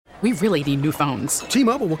We really need new phones.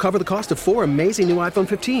 T-Mobile will cover the cost of 4 amazing new iPhone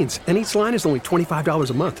 15s, and each line is only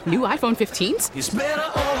 $25 a month. New iPhone 15s? It's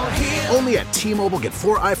better over here. Only at T-Mobile, get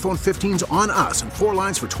 4 iPhone 15s on us and 4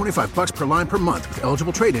 lines for $25 per line per month with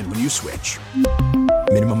eligible trade-in when you switch.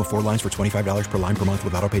 Minimum of 4 lines for $25 per line per month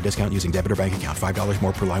with autopay discount using debit or bank account. $5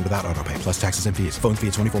 more per line without autopay, plus taxes and fees. Phone fee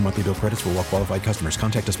at 24 monthly bill credits for well-qualified customers.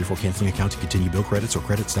 Contact us before canceling account to continue bill credits or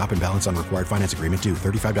credit stop and balance on required finance agreement due.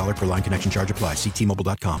 $35 per line connection charge applies. See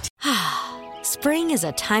T-Mobile.com. Spring is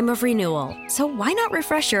a time of renewal, so why not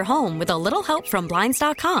refresh your home with a little help from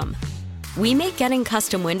Blinds.com? We make getting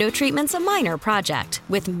custom window treatments a minor project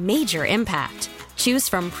with major impact. Choose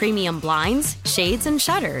from premium blinds, shades, and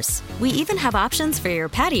shutters. We even have options for your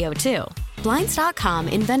patio, too. Blinds.com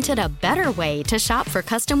invented a better way to shop for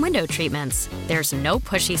custom window treatments. There's no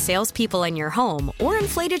pushy salespeople in your home or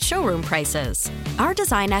inflated showroom prices. Our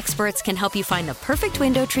design experts can help you find the perfect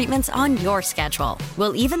window treatments on your schedule.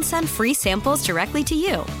 We'll even send free samples directly to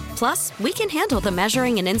you. Plus, we can handle the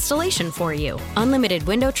measuring and installation for you. Unlimited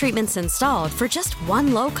window treatments installed for just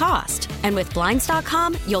one low cost. And with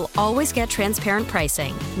Blinds.com, you'll always get transparent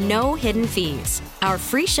pricing. No hidden fees. Our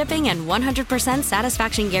free shipping and 100%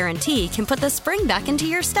 satisfaction guarantee can put the spring back into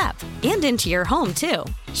your step and into your home, too.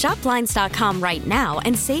 Shop Blinds.com right now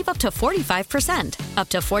and save up to 45%. Up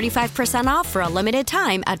to 45% off for a limited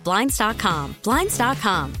time at Blinds.com.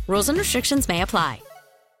 Blinds.com. Rules and restrictions may apply.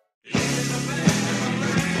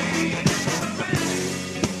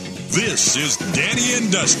 This is Danny and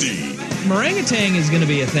Dusty. Meringatang is going to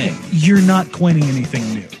be a thing. You're not coining anything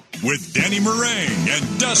new. With Danny Meringue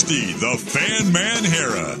and Dusty, the Fan Man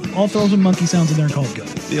Hera. I'll throw some monkey sounds in there and call it good.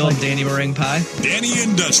 The old Danny Meringue pie? Danny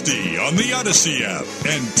and Dusty on the Odyssey app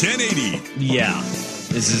and 1080. Yeah,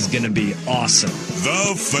 this is going to be awesome.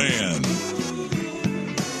 The Fan.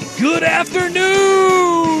 Good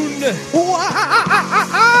afternoon!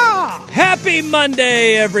 Happy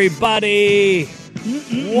Monday, everybody!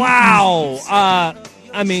 Wow!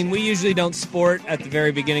 I mean, we usually don't sport at the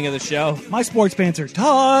very beginning of the show. My sports pants are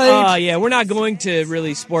tight. Yeah, we're not going to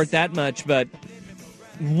really sport that much, but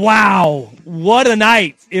wow, what a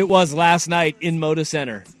night it was last night in Moda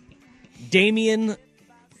Center. Damian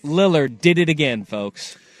Lillard did it again,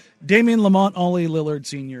 folks. Damian Lamont Ollie Lillard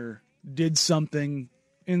Sr. did something.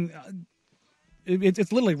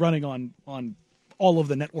 It's literally running on all of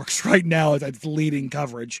the networks right now as it's leading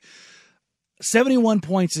coverage. 71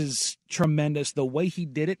 points is tremendous. The way he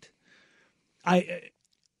did it,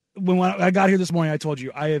 when I got here this morning, I told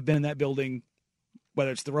you I have been in that building,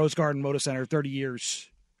 whether it's the Rose Garden, Moda Center, 30 years.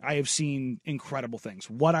 I have seen incredible things.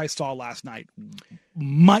 What I saw last night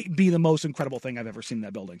might be the most incredible thing I've ever seen in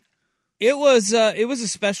that building. It was a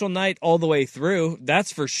special night all the way through.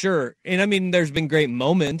 That's for sure. And I mean, there's been great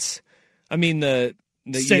moments. I mean, the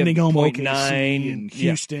sending home OKC and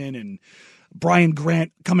Houston and Brian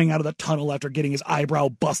Grant coming out of the tunnel after getting his eyebrow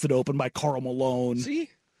busted open by Karl Malone. See?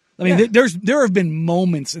 I mean, there have been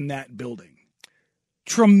moments in that building.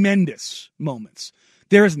 Tremendous moments.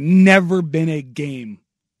 There has never been a game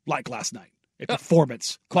like last night. A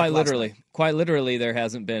performance. Quite literally, there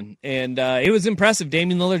hasn't been. And it was impressive.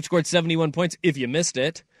 Damian Lillard scored 71 points. If you missed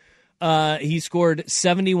it, he scored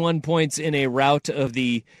 71 points in a rout of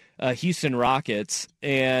the Houston Rockets.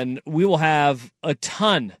 And we will have a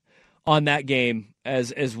ton on that game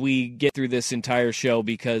as we get through this entire show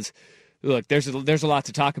because, look, there's a lot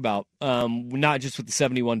to talk about, not just with the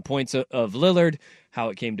 71 points of Lillard, how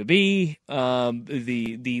it came to be,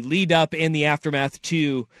 the lead up and the aftermath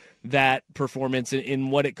to that performance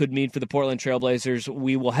and what it could mean for the Portland Trailblazers.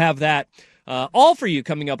 We will have that all for you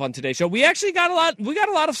coming up on today's show. We actually got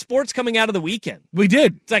a lot of sports coming out of the weekend. We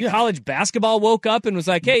did. It's like college basketball woke up and was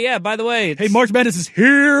like, hey, yeah, by the way, hey, March Madness is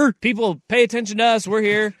here. People pay attention to us. We're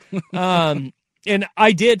here. And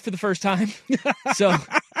I did for the first time. So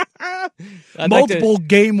multiple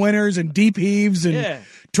game winners and deep heaves and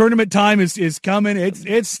tournament time is coming.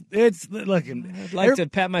 It's looking. I'd like to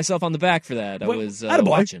pat myself on the back for that. I was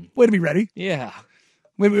watching. Way to be ready. Yeah.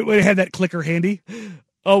 We had that clicker handy.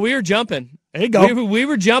 Oh, we were jumping. There you go. We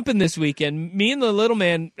were jumping this weekend. Me and the little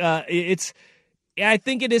man. I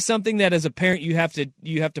think it is something that as a parent you have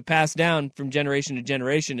to pass down from generation to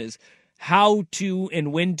generation is how to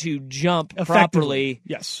and when to jump properly.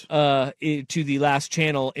 Yes. To the last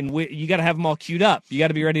channel, and you got to have them all queued up. You got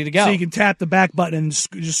to be ready to go. So you can tap the back button and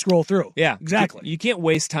just scroll through. Yeah, exactly. You can't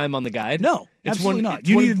waste time on the guide. No, absolutely not.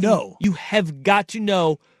 You need to know. You have got to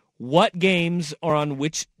know what games are on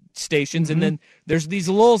which stations, and then there's these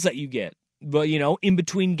lulls that you get. But in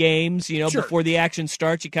between games, Sure. before the action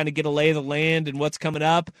starts, you kind of get a lay of the land and what's coming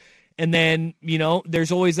up. And then,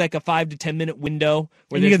 there's always like a 5 to 10 minute window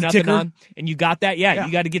where And you there's get the nothing ticker? on. And you got that? Yeah.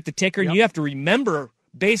 You got to get the ticker, and you have to remember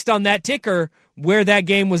based on that ticker where that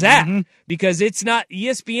game was at. Because it's not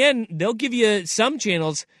ESPN. They'll give you some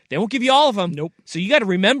channels. They won't give you all of them. Nope. So you got to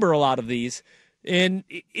remember a lot of these. And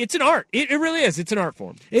it's an art. It really is. It's an art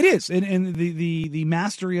form. It is, and the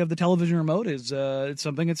mastery of the television remote is it's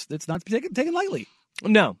something it's not to be taken lightly.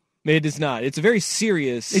 No, it is not. It's a very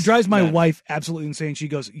serious. It drives my matter. wife absolutely insane. She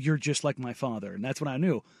goes, "You're just like my father," and that's when I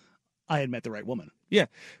knew I had met the right woman. Yeah.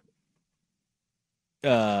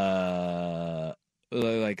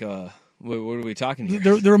 What are we talking here?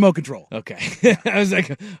 The remote control. Okay. I was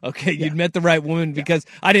like, okay, you'd met the right woman because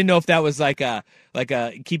I didn't know if that was like a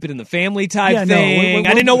keep it in the family type thing.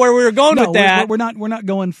 I didn't know where we were going with that. We're not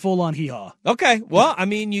going full on hee-haw. Okay. Well, I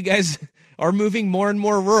mean, you guys are moving more and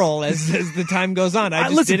more rural as the time goes on. I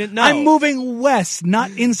just didn't know. I'm moving west,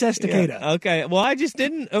 not incesticata. Yeah, okay. Well, I just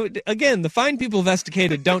didn't. Again, the fine people of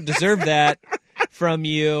Estacada don't deserve that from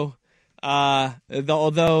you.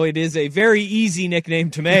 Although it is a very easy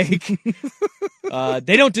nickname to make,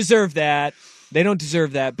 they don't deserve that. They don't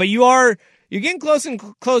deserve that. But you're getting closer and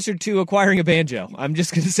closer to acquiring a banjo. I'm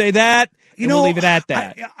just going to say that. We'll leave it at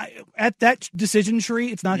that. At that decision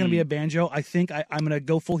tree, it's not going to be a banjo. I think I'm going to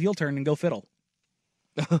go full heel turn and go fiddle.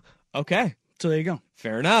 Okay. So there you go.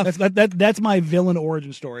 Fair enough. That's my villain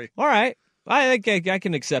origin story. All right. I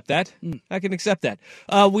can accept that. I can accept that.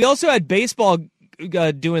 We also had baseball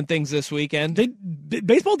doing things this weekend.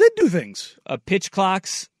 Baseball did do things. Pitch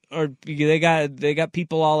clocks, or they got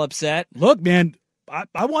people all upset. Look, man,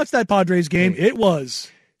 I watched that Padres game. It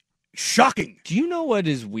was shocking. Do you know what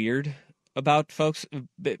is weird about folks?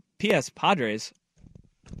 P.S. Padres.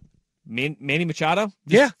 Manny Machado,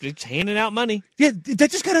 just handing out money. Yeah,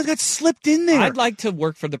 that just kind of got slipped in there. I'd like to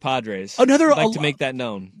work for the Padres. I'd like to make that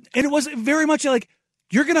known. And it was very much like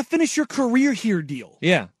you're going to finish your career here deal.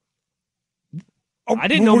 Yeah. I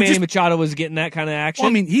didn't know Manny Machado was getting that kind of action.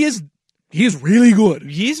 Well, I mean, he is really good.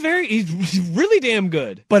 He's really damn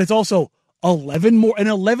good. But it's also an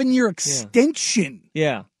 11-year extension.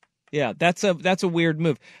 Yeah. That's a weird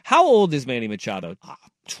move. How old is Manny Machado?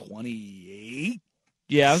 28.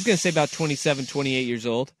 Yeah, I was going to say about 27, 28 years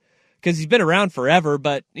old. Because he's been around forever,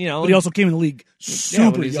 but But he also came in the league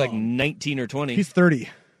super when he's young. like 19 or 20. He's 30.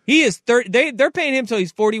 He is 30. They're paying him till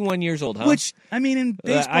he's 41 years old, huh? Which, I mean, in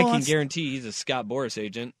baseball, I can guarantee he's a Scott Boras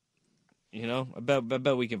agent. I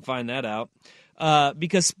bet we can find that out.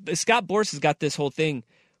 Because Scott Boras has got this whole thing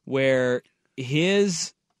where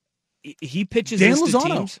he pitches Dan this to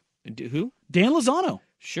Lozano. teams. Who? Dan Lozano.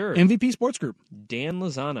 Sure. MVP Sports Group. Dan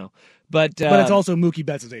Lozano. But it's also Mookie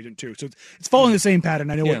Betts' agent, too. So it's following the same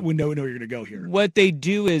pattern. I know we know you're going to go here. What they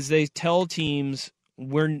do is they tell teams,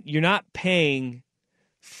 you're not paying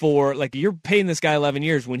for, like, you're paying this guy 11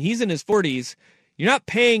 years. When he's in his 40s, you're not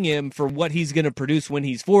paying him for what he's going to produce when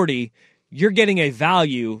he's 40. You're getting a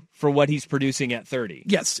value for what he's producing at 30.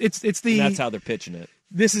 Yes, and that's how they're pitching it.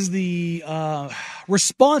 This is the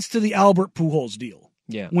response to the Albert Pujols deal.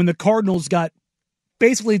 Yeah. When the Cardinals got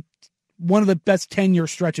basically one of the best 10-year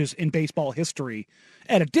stretches in baseball history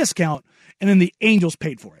at a discount, and then the Angels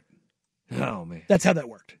paid for it. Oh, man. That's how that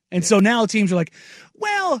worked. And so now teams are like,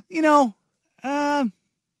 well,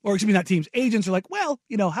 or excuse me, not teams, agents are like, well,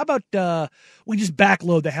 how about we just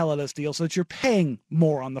backload the hell out of this deal so that you're paying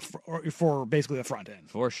more on for basically the front end.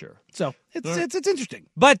 For sure. So it's interesting.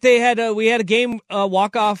 But we had a game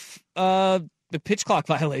walk-off the pitch clock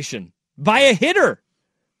violation by a hitter.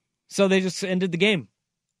 So they just ended the game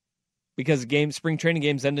because spring training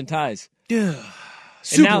games end in ties. Yeah.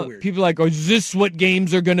 And now people are like, oh, is this what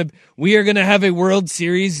games are we are going to have a World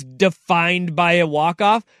Series defined by a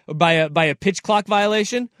walk-off, or by a pitch clock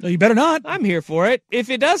violation? No, you better not. I'm here for it. If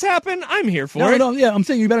it does happen, I'm here for it. No, yeah, I'm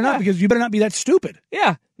saying you better not, because you better not be that stupid.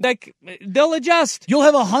 Yeah, like, they'll adjust. You'll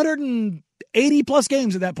have 180-plus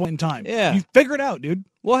games at that point in time. Yeah. You figure it out, dude.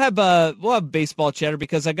 We'll have baseball chatter,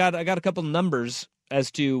 because I got a couple numbers as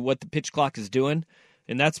to what the pitch clock is doing,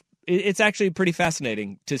 and it's actually pretty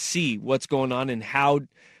fascinating to see what's going on and how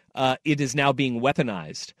it is now being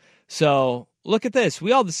weaponized. So look at this.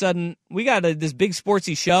 We all of a sudden, we got this big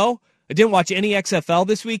sportsy show. I didn't watch any XFL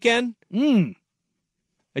this weekend.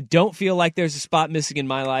 I don't feel like there's a spot missing in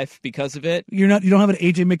my life because of it. You don't have an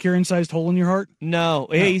AJ McCarron-sized hole in your heart? No.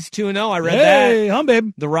 Hey, he's 2-0. I read that. Hey, hum,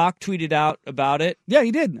 babe. The Rock tweeted out about it. Yeah,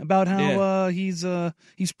 he did. About how he's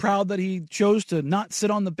proud that he chose to not sit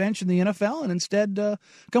on the bench in the NFL and instead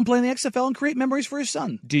come play in the XFL and create memories for his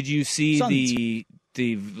son. Did you see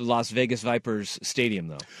the Las Vegas Vipers stadium,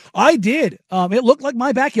 though? I did. It looked like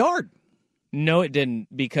my backyard. No, it didn't,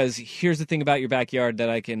 because here's the thing about your backyard that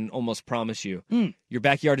I can almost promise you. Your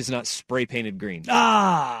backyard is not spray painted green.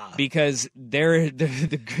 Because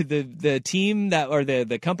the team that, or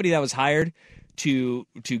the company that was hired to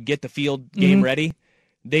get the field game ready,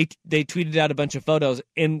 they tweeted out a bunch of photos,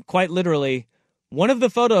 and quite literally, one of the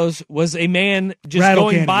photos was a man just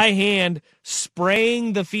going by hand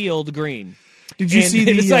spraying the field green. Did you see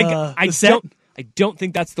the set? I don't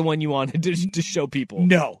think that's the one you wanted to show people.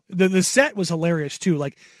 No. The set was hilarious, too.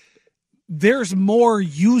 Like, there's more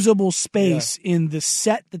usable space in the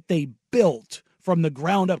set that they built from the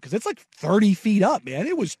ground up, because it's like 30 feet up, man.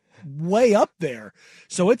 It was way up there.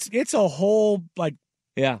 So it's a whole, like,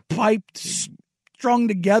 piped, strung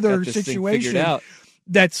together situation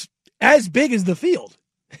that's as big as the field.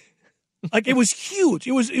 Like, it was huge.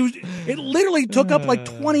 It literally took up like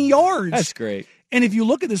 20 yards. That's great. And if you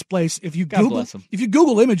look at this place, if you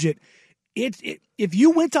Google image it, if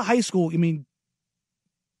you went to high school, I mean,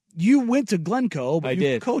 you went to Glencoe, but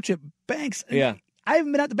you coach at Banks. Yeah. I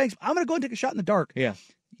haven't been out to Banks. I'm going to go and take a shot in the dark. Yeah.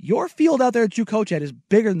 Your field out there that you coach at is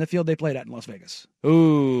bigger than the field they played at in Las Vegas.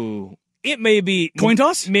 Ooh. It may be coin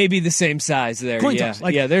toss. Maybe the same size there. Coin toss.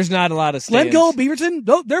 Like, there's not a lot of stands. Glencoe,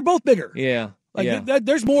 Beaverton, they're both bigger. Yeah.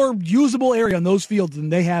 There's more usable area on those fields than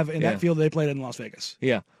they have in that field they played in Las Vegas.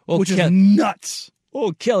 Yeah. Well, which is nuts.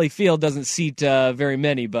 Well, Kelly Field doesn't seat very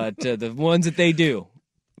many, but the ones that they do,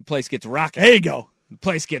 the place gets rocking. There you go. The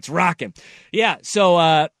place gets rocking. Yeah,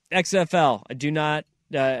 so XFL, I did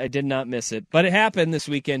not miss it. But it happened this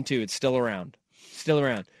weekend, too. It's still around.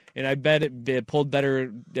 And I bet it pulled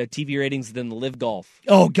better TV ratings than the Live Golf.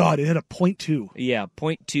 Oh, God, it had a 0.2. Yeah,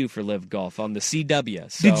 0.2 for Live Golf on the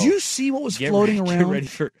CW. So did you see what was floating around? Get ready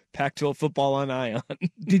for Pac-12 football on Ion.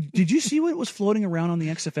 Did you see what was floating around on the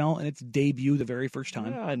XFL in its debut the very first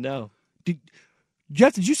time? Yeah, no.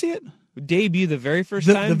 Jeff, did you see it? Debut the very first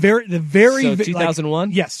time? The very so 2001?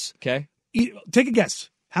 Like, yes. Okay. Take a guess.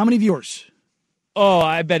 How many viewers? Oh,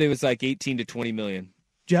 I bet it was like 18 to 20 million.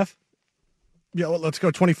 Jeff? Yeah, well, let's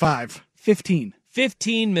go 25. 15.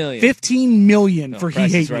 15 million. 15 million for He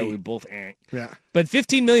Hate right, Me. we both Yeah. But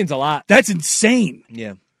 15 million's a lot. That's insane.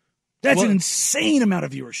 Yeah. That's an insane amount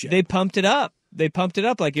of viewership. They pumped it up.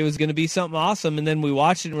 Like it was going to be something awesome, and then we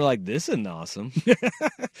watched it and we're like, this isn't awesome.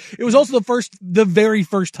 It was also the very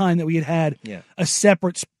first time that we had a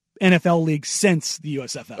separate NFL league since the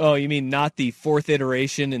USFL. Oh, you mean not the fourth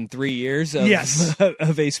iteration in 3 years of,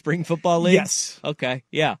 of a spring football league? Yes. Okay.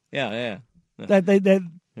 Yeah. That they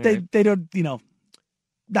don't,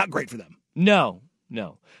 not great for them. No.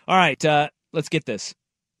 All right, let's get this.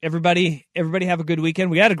 Everybody have a good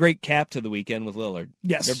weekend. We had a great cap to the weekend with Lillard.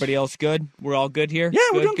 Yes. Everybody else good? We're all good here? Yeah,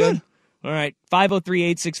 we're doing good. All right,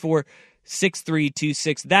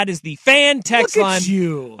 503-864-6326. That is the fan text line. Look at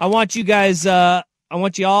you. I want you guys, I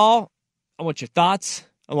want your thoughts.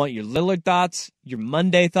 I want your Lillard thoughts, your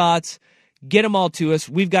Monday thoughts. Get them all to us.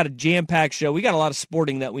 We've got a jam-packed show. We got a lot of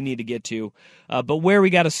sporting that we need to get to. But where we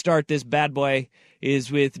got to start this bad boy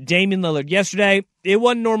is with Damian Lillard. Yesterday, it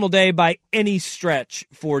wasn't a normal day by any stretch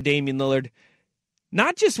for Damian Lillard.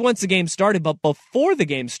 Not just once the game started, but before the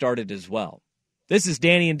game started as well. This is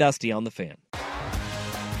Danny and Dusty on The Fan.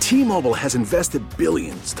 T-Mobile has invested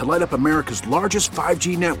billions to light up America's largest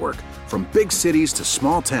 5G network, from big cities to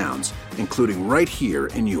small towns, including right here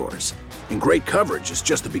in yours. And great coverage is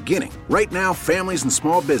just the beginning. Right now, families and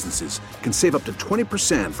small businesses can save up to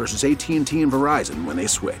 20% versus AT&T and Verizon when they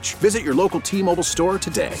switch. Visit your local T-Mobile store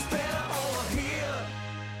today.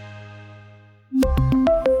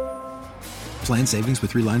 Plan savings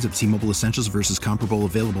with 3 lines of T-Mobile Essentials versus comparable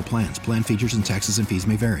available plans. Plan features and taxes and fees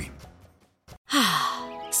may vary.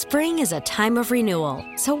 Spring is a time of renewal,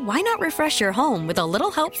 so why not refresh your home with a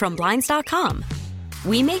little help from Blinds.com?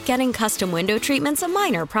 We make getting custom window treatments a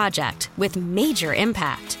minor project with major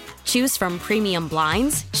impact. Choose from premium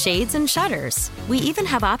blinds, shades, and shutters. We even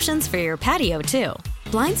have options for your patio, too.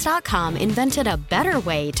 Blinds.com invented a better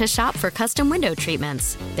way to shop for custom window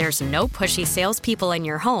treatments. There's no pushy salespeople in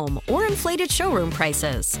your home or inflated showroom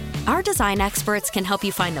prices. Our design experts can help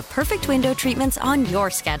you find the perfect window treatments on your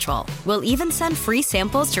schedule. We'll even send free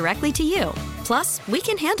samples directly to you. Plus, we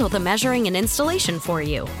can handle the measuring and installation for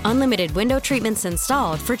you. Unlimited window treatments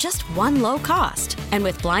installed for just one low cost. And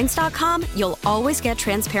with Blinds.com, you'll always get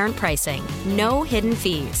transparent pricing. No hidden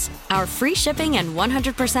fees. Our free shipping and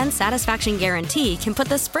 100% satisfaction guarantee can put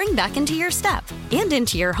the spring back into your step and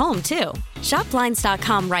into your home, too. Shop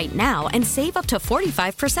Blinds.com right now and save up to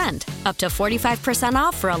 45%. Up to 45%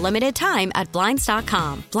 off for a limited time at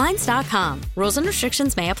Blinds.com. Blinds.com. Rules and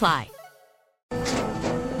restrictions may apply.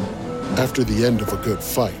 After the end of a good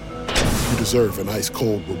fight, you deserve an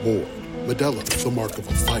ice-cold reward. Modelo, the mark of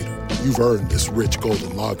a fighter. You've earned this rich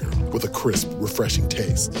golden lager with a crisp, refreshing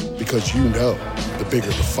taste. Because you know, the bigger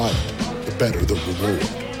the fight, the better the reward.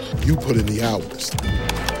 You put in the hours,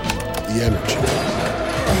 the energy,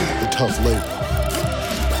 the tough labor.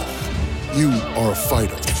 You are a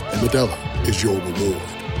fighter, and Modelo is your reward.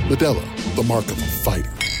 Modelo, the mark of a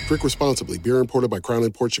fighter. Drink responsibly. Beer imported by Crown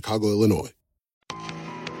Imports, Chicago, Illinois.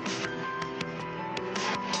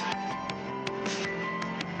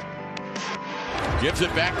 Gives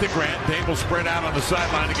it back to Grant. Dame will spread out on the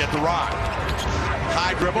sideline to get the rock.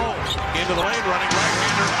 High dribble into the lane, running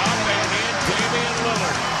right-hander up and in. Damian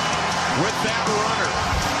Lillard with that runner.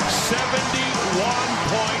 71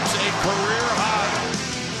 points, a career high.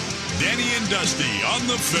 Danny and Dusty on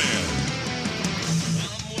the Fan.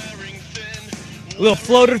 Little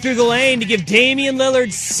floater through the lane to give Damian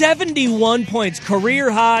Lillard 71 points,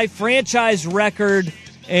 career high, franchise record.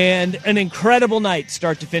 And an incredible night,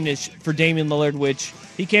 start to finish, for Damian Lillard, which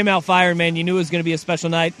he came out firing, man. You knew it was going to be a special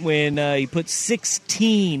night when he put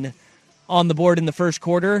 16 on the board in the first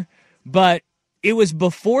quarter. But it was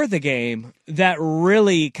before the game that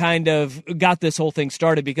really kind of got this whole thing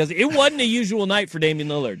started, because it wasn't a usual night for Damian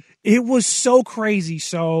Lillard. It was so crazy.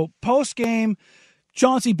 So post-game,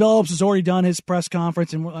 Chauncey Billups has already done his press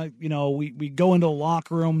conference, and we go into the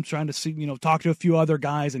locker room trying to see, talk to a few other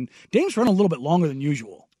guys, and Dame's running a little bit longer than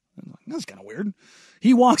usual. I'm like, that's kind of weird.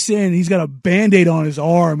 He walks in, he's got a Band-Aid on his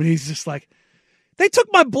arm, and he's just like, "They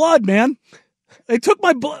took my blood, man. They took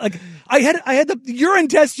my blood. Like, I had the urine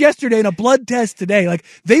test yesterday and a blood test today. Like,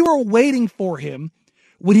 they were waiting for him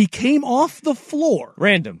when he came off the floor.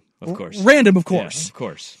 Random, of course. Yeah, of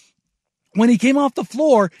course. When he came off the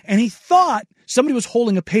floor, and he thought somebody was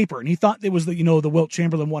holding a paper, and he thought it was the Wilt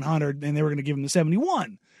Chamberlain 100, and they were going to give him the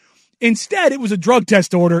 71. Instead, it was a drug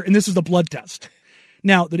test order, and this was the blood test.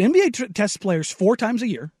 Now, the NBA tests players 4 times a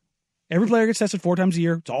year. Every player gets tested 4 times a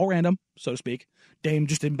year. It's all random, so to speak. Dame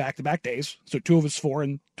just did back-to-back days, so 2 of his 4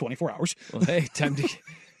 in 24 hours. Well, hey, time to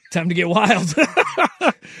get wild.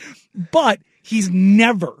 But he's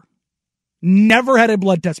never had a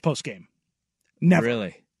blood test post-game. Never.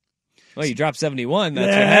 Really? Well, you dropped 71. That's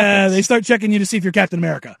what happens. They start checking you to see if you're Captain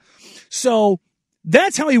America. So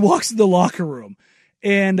that's how he walks in the locker room.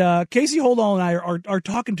 And Casey Holdall and I are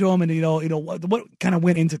talking to him, and what kind of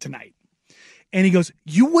went into tonight. And he goes,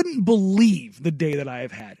 "You wouldn't believe the day that I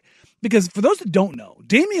have had." Because for those that don't know,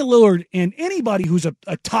 Damian Lillard and anybody who's a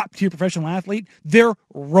top-tier professional athlete, they're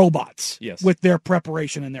robots with their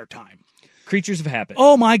preparation and their time. Creatures of habit.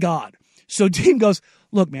 Oh, my God. So Dame goes,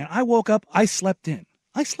 "Look, man, I woke up, I slept in.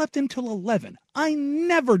 I slept in till 11. I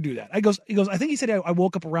never do that." He goes, I think he said I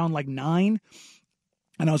woke up around like 9,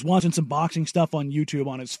 and I was watching some boxing stuff on YouTube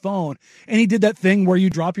on his phone, and he did that thing where you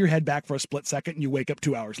drop your head back for a split second and you wake up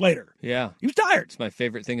 2 hours later. Yeah. He was tired. It's my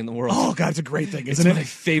favorite thing in the world. Oh, God, it's a great thing, isn't it? It's my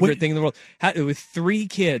favorite thing in the world. With 3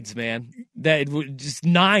 kids, man, just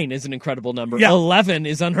 9 is an incredible number. Yeah. 11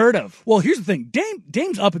 is unheard of. Well, here's the thing.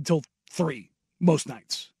 Dame's up until 3 most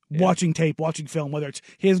nights, watching tape, watching film, whether it's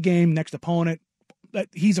his game, next opponent.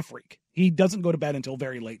 He's a freak. He doesn't go to bed until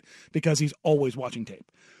very late because he's always watching tape.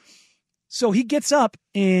 So he gets up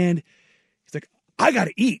and he's like, "I got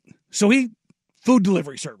to eat." So food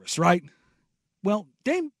delivery service, right? Well,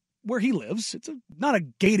 Dame, where he lives, it's not a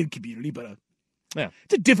gated community, but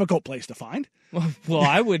it's a difficult place to find. Well,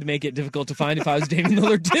 I would make it difficult to find if I was Damian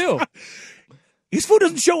Lillard too. His food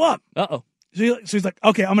doesn't show up. Uh-oh. So he's like,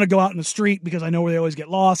 "Okay, I'm going to go out in the street because I know where they always get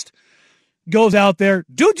lost." Goes out there.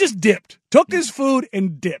 Dude just dipped. Took his food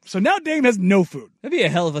and dipped. So now Dame has no food. That'd be a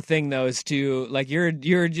hell of a thing, though, is to, like, you're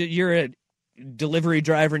a delivery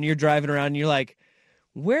driver and you're driving around and you're like,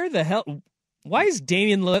 where the hell? Why does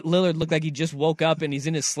Damian Lillard look like he just woke up and he's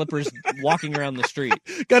in his slippers walking around the street?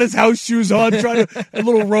 Got his house shoes on, trying to a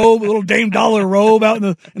little Dame Dollar robe out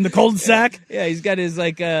in the cul-de-sac. Yeah, he's got his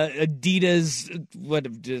Adidas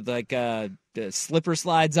slipper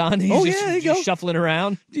slides on. He's just shuffling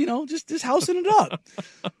around. Just housing it up.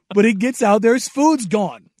 But he gets out there, his food's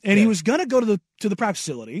gone. And he was gonna go to the practice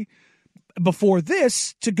facility before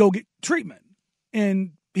this to go get treatment.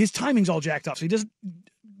 And his timing's all jacked up. So he doesn't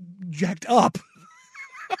jacked up.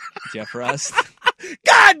 Jeff Rust.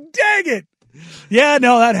 God dang it. Yeah,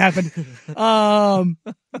 no, that happened.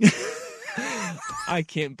 I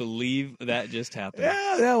can't believe that just happened.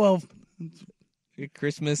 Yeah, well,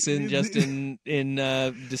 Christmas in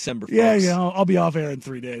December, folks. Yeah, I'll be off air in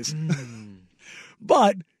 3 days.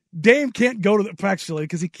 But Dame can't go to the practice facility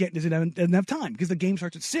because he doesn't have time because the game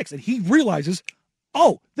starts at 6, and he realizes,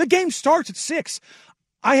 the game starts at 6.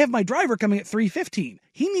 I have my driver coming at 3:15.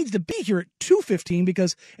 He needs to be here at 2:15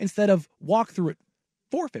 because instead of walk through at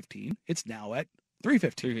 4:15, it's now at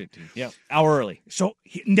 3:15. Yeah, hour early. So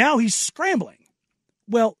now he's scrambling.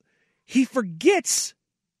 Well, he forgets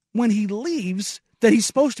when he leaves that he's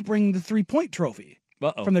supposed to bring the 3-point trophy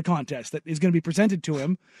from the contest that is going to be presented to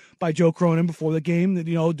him by Joe Cronin before the game, that,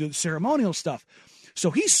 do the ceremonial stuff.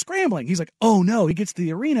 So he's scrambling. He's like, oh no, he gets to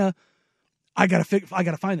the arena. I got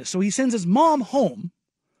to find this. So he sends his mom home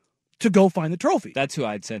to go find the trophy. That's who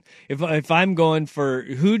I'd send. If I'm going for,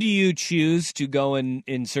 who do you choose to go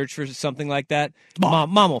and search for something like that?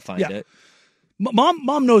 Mom will find it.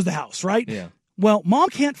 Mom knows the house, right? Yeah. Well, Mom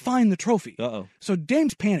can't find the trophy. Uh-oh. So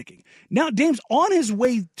Dame's panicking. Now Dame's on his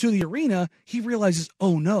way to the arena. He realizes,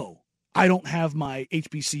 oh no, I don't have my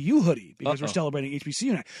HBCU hoodie because we're celebrating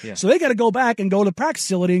HBCU night. Yeah. So they got to go back and go to the practice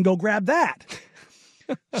facility and go grab that.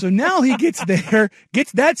 So now he gets there,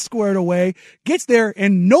 gets that squared away, gets there,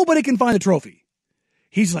 and nobody can find the trophy.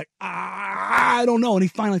 He's like, I don't know. And he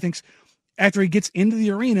finally thinks, after he gets into the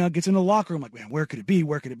arena, gets into the locker room, like, man, where could it be?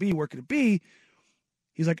 Where could it be? Where could it be?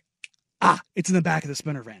 He's like, it's in the back of the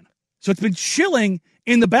Sprinter van. So it's been chilling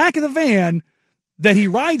in the back of the van that he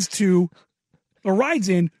rides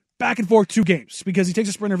in back and forth 2 games, because he takes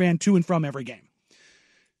a Sprinter van to and from every game.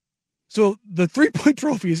 So the 3-point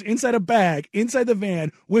trophy is inside a bag, inside the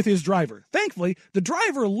van with his driver. Thankfully, the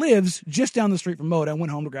driver lives just down the street from Moda and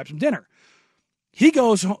went home to grab some dinner. He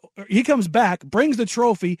comes back, brings the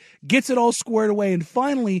trophy, gets it all squared away, and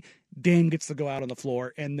finally Dame gets to go out on the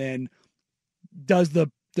floor and then does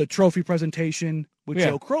the trophy presentation with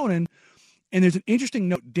Joe Cronin. And there's an interesting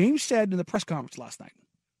note. Dame said in the press conference last night,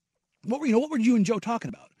 what were you and Joe talking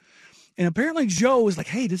about? And apparently Joe was like,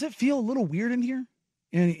 hey, does it feel a little weird in here?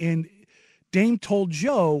 And Dame told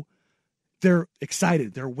Joe they're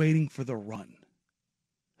excited. They're waiting for the run.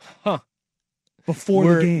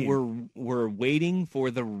 Before the game. We're waiting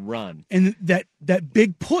for the run. And that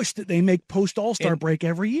big push that they make post All-Star break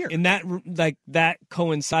every year. And that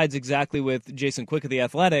coincides exactly with Jason Quick of The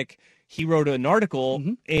Athletic. He wrote an article,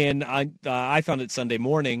 and I found it Sunday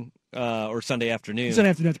morning or Sunday afternoon. Sunday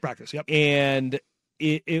afternoon at practice, yep. And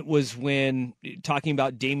it was when talking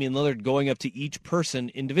about Damian Lillard going up to each person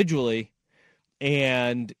individually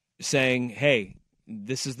and saying, hey,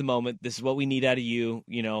 this is the moment. This is what we need out of you.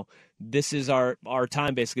 This is our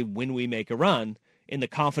time, basically, when we make a run, in the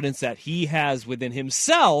confidence that he has within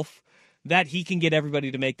himself that he can get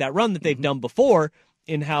everybody to make that run that they've done before,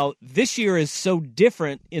 and how this year is so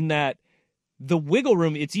different in that the wiggle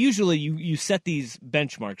room, it's usually you set these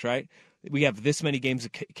benchmarks, right? We have this many games to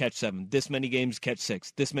catch 7, this many games to catch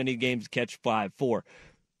 6, this many games to catch 5, 4.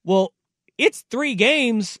 Well, it's 3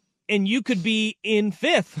 games, and you could be in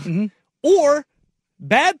 5th. Or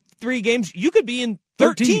bad 3 games, you could be in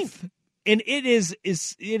 13th. And it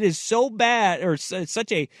is so bad, or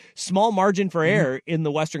such a small margin for error in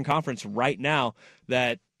the Western Conference right now,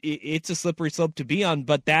 that it's a slippery slope to be on,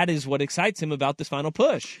 but that is what excites him about this final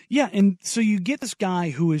push. Yeah, and so you get this guy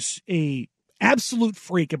who is a absolute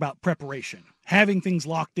freak about preparation, having things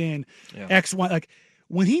locked in, X, Y. Like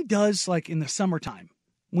when he does, like in the summertime,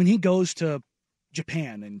 when he goes to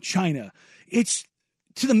Japan and China, it's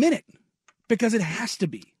to the minute, because it has to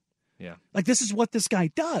be. Yeah. Like this is what this guy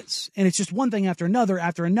does. And it's just one thing after another,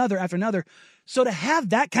 after another, after another. So to have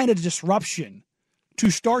that kind of disruption to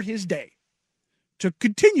start his day, to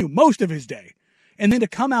continue most of his day, and then to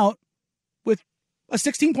come out with a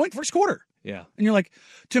 16-point first quarter. Yeah. And you're like,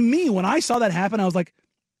 to me, when I saw that happen, I was like,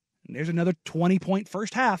 there's another 20-point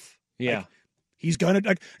first half. Yeah. Like, he's going to,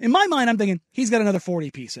 like, in my mind, I'm thinking he's got another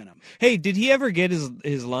 40 piece in him. Hey, did he ever get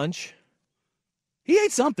his lunch? He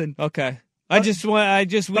ate something. Okay. We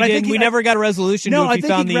never got a resolution. No, to I if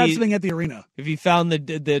think he grabbed something at the arena. If he found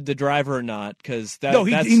the driver or not, because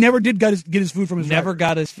he never did get his food from his driver. Never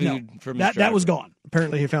got his food from his driver. That was gone.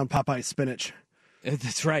 Apparently, he found Popeye's spinach.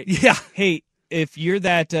 That's right. Yeah. Hey, if you're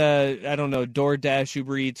that, I don't know, DoorDash,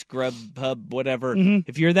 Uber Eats, Grubhub, whatever,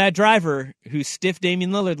 if you're that driver who stiffed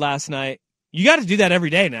Damian Lillard last night, you got to do that every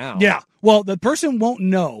day now. Yeah. Well, the person won't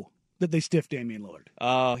know that they stiffed Damian Lillard.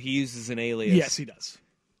 Oh, he uses an alias. Yes, he does.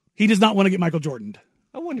 He does not want to get Michael Jordan'd.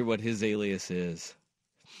 I wonder what his alias is.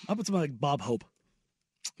 I'll put something like Bob Hope.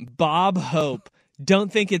 Bob Hope.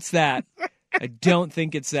 Don't think it's that. I don't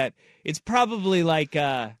think it's that. It's probably like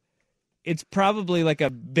a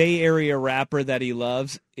Bay Area rapper that he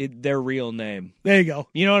loves. Their real name. There you go.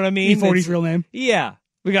 You know what I mean? E40's real name. Yeah.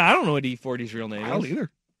 I don't know what E40's real name is. I don't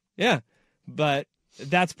either. Yeah. But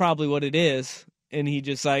that's probably what it is. And he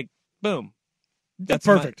just like, boom. That's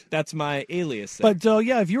perfect. That's my alias there. But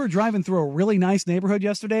if you were driving through a really nice neighborhood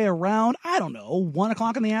yesterday around, I don't know, 1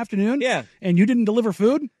 o'clock in the afternoon, and you didn't deliver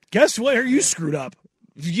food, guess where you screwed up?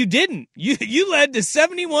 You didn't. You led to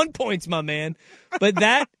 71 points, my man. But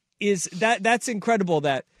that is that's incredible.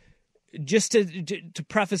 That just to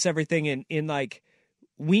preface everything in like,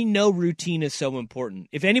 we know routine is so important.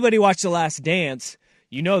 If anybody watched The Last Dance,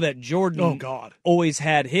 you know that Jordan always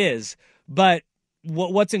had his. But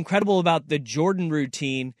what's incredible about the Jordan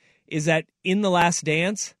routine is that in The Last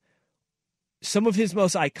Dance, some of his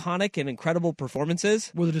most iconic and incredible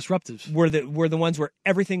performances were the disruptives. Were the ones where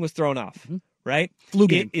everything was thrown off. Mm-hmm. Right? Flu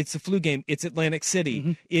game. It's a flu game. It's Atlantic City.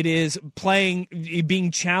 Mm-hmm. It is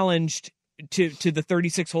being challenged to the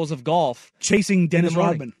 36 holes of golf. Chasing Dennis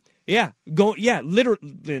Rodman. Yeah.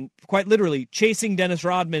 Quite literally chasing Dennis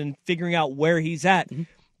Rodman and figuring out where he's at. Mm-hmm.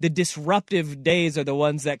 The disruptive days are the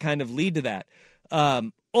ones that kind of lead to that.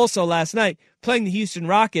 Also last night, playing the Houston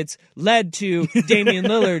Rockets led to Damian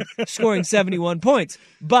Lillard scoring 71 points.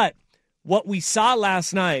 But what we saw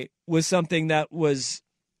last night was something that was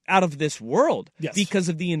out of this world because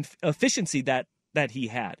of the efficiency that he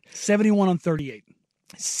had. 71 on 38.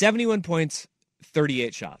 71 points,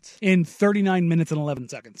 38 shots. In 39 minutes and 11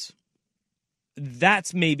 seconds.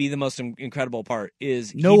 That's maybe the most incredible part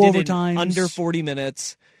is no overtime, under 40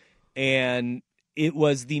 minutes, and it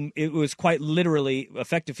was quite literally,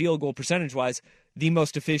 effective field goal percentage-wise, the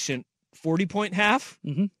most efficient 40-point half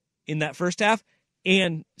in that first half,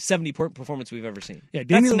 and 70-point performance we've ever seen. Yeah,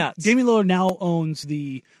 that's nuts. Damian Lillard now owns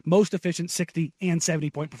the most efficient 60 and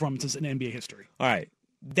 70-point performances in NBA history. All right.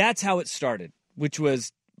 That's how it started, which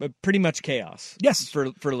was pretty much chaos. Yes. For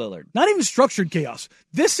Lillard. Not even structured chaos.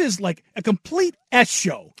 This is like a complete S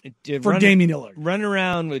show for Damian Lillard. Running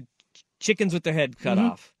around with chickens with their head cut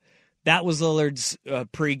off. That was Lillard's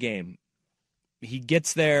pregame. He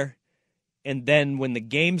gets there, and then when the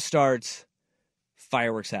game starts,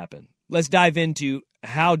 fireworks happen. Let's dive into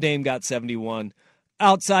how Dame got 71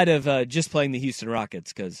 outside of just playing the Houston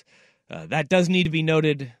Rockets, because that does need to be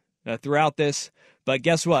noted throughout this. But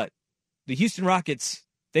guess what? The Houston Rockets,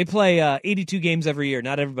 they play 82 games every year.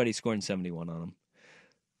 Not everybody's scoring 71 on them.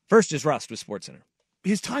 First is Rust with SportsCenter.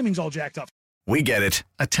 His timing's all jacked up. We get it.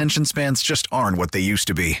 Attention spans just aren't what they used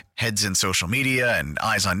to be. Heads in social media and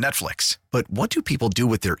eyes on Netflix. But what do people do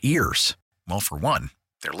with their ears? Well, for one,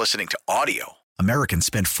 they're listening to audio. Americans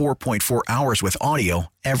spend 4.4 hours with audio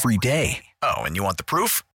every day. Oh, and you want the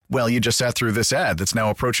proof? Well, you just sat through this ad that's now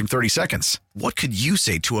approaching 30 seconds. What could you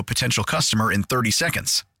say to a potential customer in 30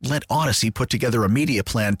 seconds? Let Odyssey put together a media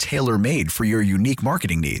plan tailor-made for your unique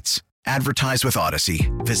marketing needs. Advertise with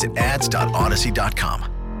Odyssey. Visit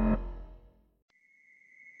ads.odyssey.com.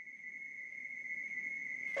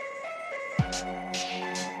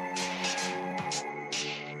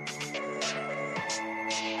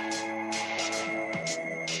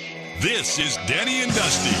 This is Danny and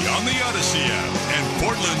Dusty on the Odyssey app and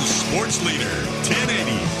Portland's sports leader,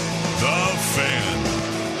 1080, The Fan.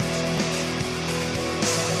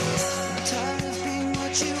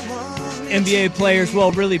 NBA players,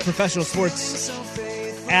 well, really professional sports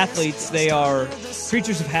athletes, they are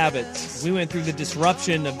creatures of habits. We went through the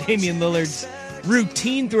disruption of Damian Lillard's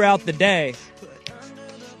routine throughout the day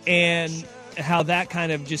and how that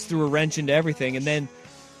kind of just threw a wrench into everything. And then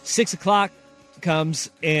 6 o'clock comes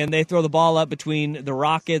and they throw the ball up between the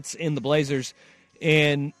Rockets and the Blazers,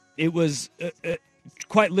 and it was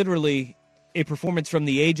quite literally a performance from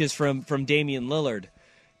the ages from Damian Lillard,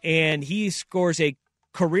 and he scores a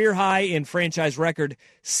career high and franchise record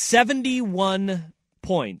 71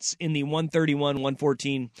 points in the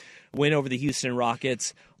 131-114 win over the Houston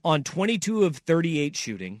Rockets on 22 of 38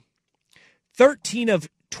 shooting, 13 of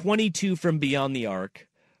 22 from beyond the arc,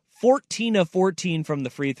 14 of 14 from the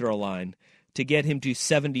free throw line, to get him to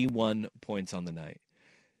 71 points on the night.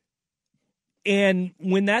 And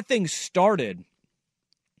when that thing started,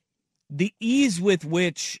 the ease with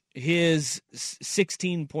which his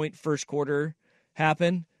 16-point first quarter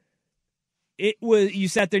happened, you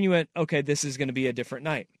sat there and you went, okay, this is going to be a different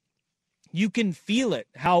night. You can feel it,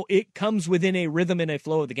 how it comes within a rhythm and a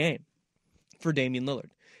flow of the game for Damian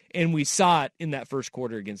Lillard. And we saw it in that first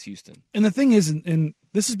quarter against Houston. And the thing is, and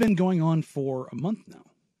this has been going on for a month now.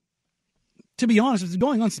 To be honest, it's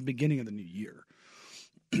going on since the beginning of the new year.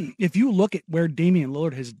 If you look at where Damian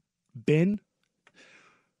Lillard has been,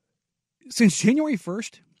 since January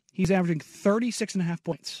 1st, he's averaging 36.5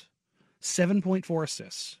 points, 7.4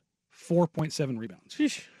 assists, 4.7 rebounds.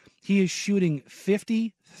 Sheesh. He is shooting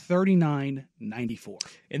 50, 39, 94.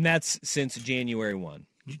 And that's since January 1.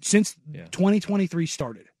 Since 2023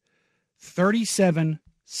 started. 37,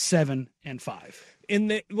 7, and 5.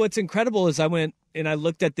 And what's incredible is I went and I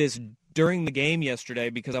looked at this during the game yesterday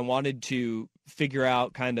because I wanted to figure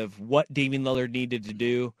out kind of what Damian Lillard needed to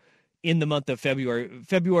do in the month of February.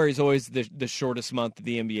 February is always the shortest month of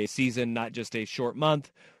the NBA season, not just a short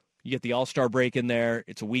month, You get the All-Star break in there.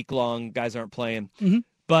 It's a week long. Guys aren't playing. Mm-hmm.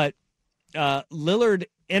 But Lillard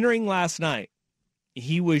entering last night,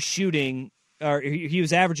 he was shooting, or he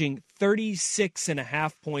was averaging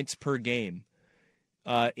 36.5 points per game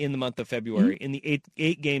in the month of February, in the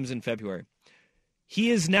eight games in February. He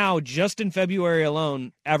is now, just in February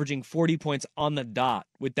alone, averaging 40 points on the dot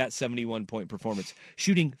with that 71-point performance,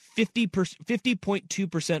 shooting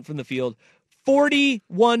 50.2% from the field,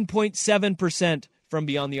 41.7% from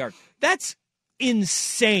beyond the arc. That's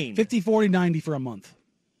insane. 50, 40, 90 for a month.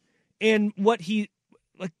 And what think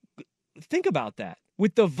about that.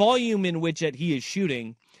 With the volume in which he is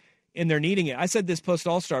shooting, and they're needing it. I said this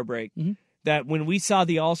post-All-Star break, that when we saw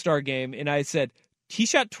the All-Star game, and I said, he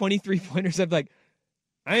shot 23-pointers, I'm like,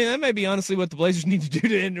 that might be honestly what the Blazers need to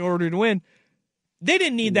do in order to win. They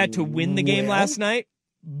didn't need that to win the game last night,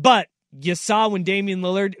 but you saw when Damian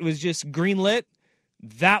Lillard was just green-lit,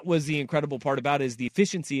 that was the incredible part about it, is the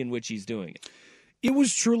efficiency in which he's doing it. It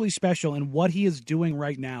was truly special, and what he is doing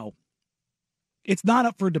right now, it's not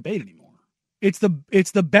up for debate anymore. It's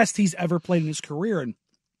the best he's ever played in his career. And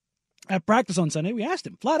at practice on Sunday, we asked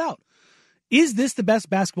him flat out, is this the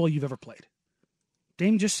best basketball you've ever played?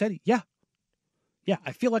 Dame just said, yeah. Yeah,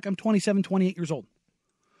 I feel like I'm 27, 28 years old.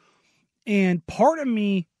 And part of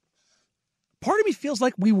me feels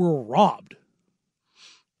like we were robbed.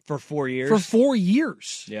 For 4 years? For 4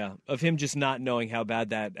 years. Yeah, of him just not knowing how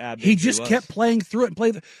bad that ab He just was. kept playing through it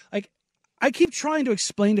and I keep trying to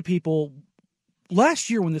explain to people,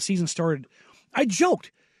 last year when the season started, I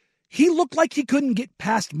joked, he looked like he couldn't get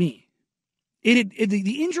past me.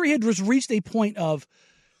 The injury had just reached a point of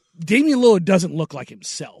Damian Lillard doesn't look like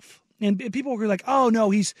himself. And people were like, oh, no,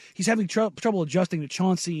 he's having trouble adjusting to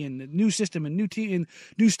Chauncey and the new system and new team and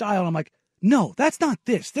new style. And I'm like, no, that's not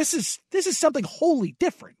this. This is something wholly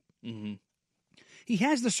different. Mm-hmm. He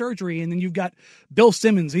has the surgery, and then you've got Bill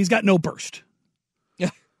Simmons. He's got no burst.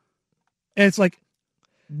 Yeah. And it's like,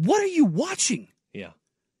 what are you watching? Yeah.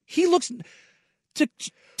 He looks, to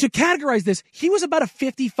categorize this, he was about a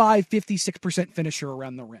 55, 56% finisher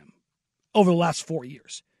around the rim over the last 4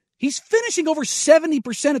 years. He's finishing over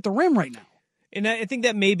 70% at the rim right now. And I think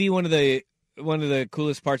that may be one of the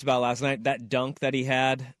coolest parts about last night, that dunk that he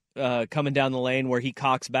had coming down the lane where he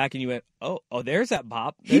cocks back and you went, oh, there's that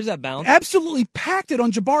bop. There's that bounce. Absolutely packed it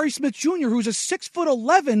on Jabari Smith Jr., who's a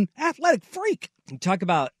 6'11" athletic freak. You talk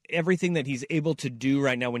about everything that he's able to do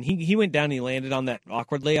right now. When he went down and he landed on that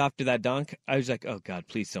awkwardly after that dunk, I was like, oh, God,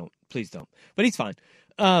 please don't. Please don't. But he's fine.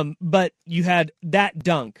 But you had that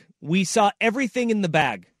dunk. We saw everything in the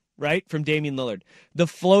bag, right, from Damian Lillard. The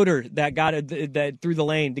floater that got that through the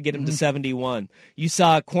lane to get him to 71. You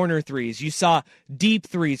saw corner threes. You saw deep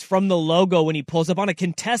threes from the logo when he pulls up on a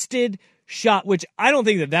contested shot, which I don't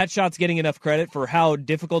think that shot's getting enough credit for how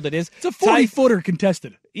difficult it is. It's a 40-footer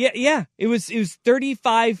contested. Yeah. It was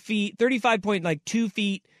 35.2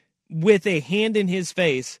 feet with a hand in his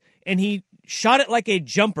face, and he shot it like a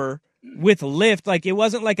jumper with lift. Like, it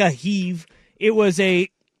wasn't like a heave. It was a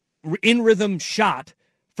in rhythm shot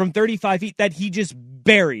from 35 feet that he just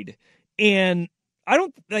buried. And I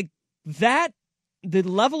don't like that. The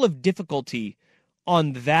level of difficulty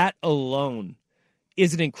on that alone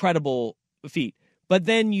is an incredible feat. But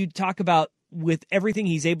then you talk about with everything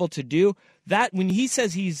he's able to do, that when he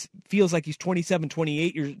says feels like he's 27,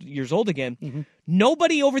 28 years old again,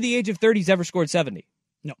 nobody over the age of 30 has ever scored 70.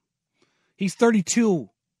 No. He's 32.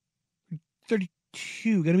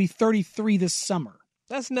 32. Going to be 33 this summer.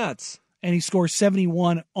 That's nuts. And he scores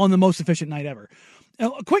 71 on the most efficient night ever.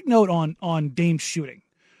 Now, a quick note on Dame's shooting.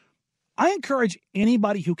 I encourage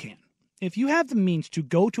anybody who can, if you have the means to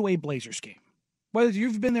go to a Blazers game, whether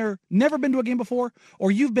you've been there, never been to a game before,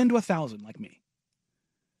 or you've been to 1,000 like me,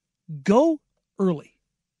 go early.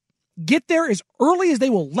 Get there as early as they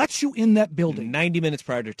will let you in that building. 90 minutes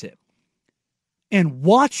prior to tip. And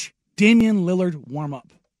watch Damian Lillard warm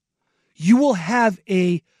up. You will have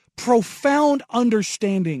a profound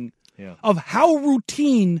understanding of how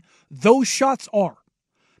routine those shots are,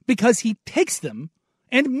 because he takes them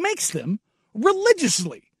and makes them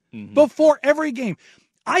religiously before every game.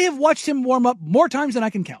 I have watched him warm up more times than I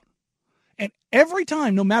can count. And every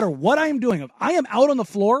time, no matter what I am doing, if I am out on the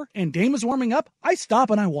floor and Dame is warming up, I stop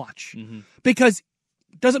and I watch. Because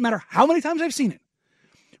it doesn't matter how many times I've seen it.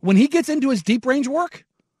 When he gets into his deep range work,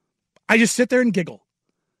 I just sit there and giggle.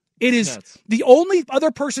 It is the only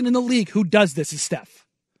other person in the league who does this is Steph.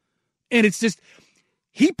 And it's just,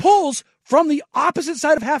 he pulls from the opposite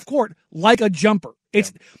side of half court like a jumper.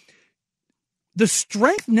 It's the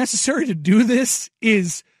strength necessary to do this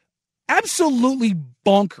is absolutely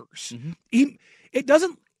bonkers.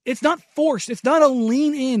 It's not forced. It's not a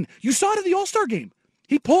lean in. You saw it at the All-Star game.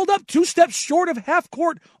 He pulled up 2 steps short of half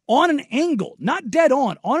court on an angle, not dead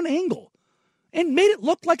on an angle, and made it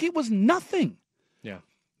look like it was nothing. Yeah.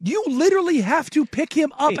 You literally have to pick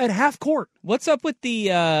him up at half court. What's up with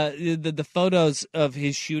the photos of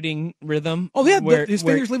his shooting rhythm? Oh, yeah, his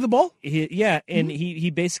fingers leave the ball?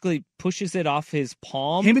 He basically pushes it off his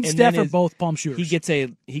palm. Him and Steph are both palm shooters.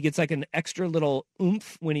 He gets like an extra little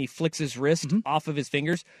oomph when he flicks his wrist off of his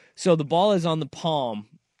fingers. So the ball is on the palm,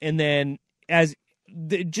 and then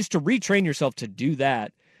just to retrain yourself to do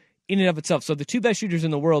that in and of itself. So the 2 best shooters in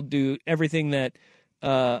the world do everything that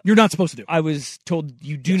you're not supposed to do. I was told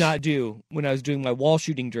you do not do when I was doing my wall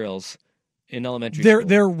shooting drills in elementary school.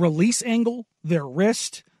 Their release angle, their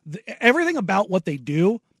wrist, everything about what they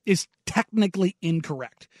do is technically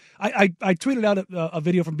incorrect. I tweeted out a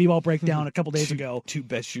video from B-Ball Breakdown a couple days ago. 2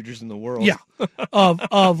 best shooters in the world. Yeah.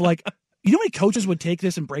 of like, you know how many coaches would take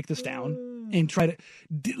this and break this down and try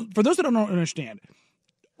to, for those that don't understand,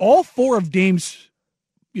 all 4 of Dame's,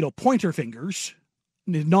 pointer fingers,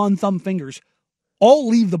 non-thumb fingers, all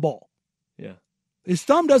leave the ball. Yeah. His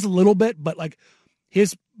thumb does a little bit, but like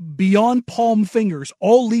his beyond palm fingers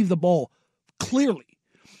all leave the ball clearly.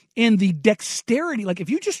 And the dexterity, like if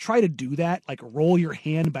you just try to do that, like roll your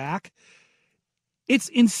hand back, it's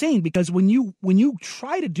insane because when you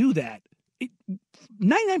try to do that,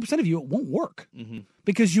 99% of you, it won't work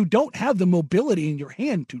because you don't have the mobility in your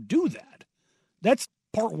hand to do that. That's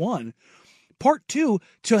part 1. Part 2,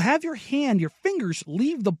 to have your fingers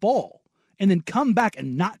leave the ball and then come back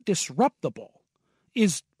and not disrupt the ball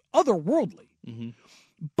is otherworldly.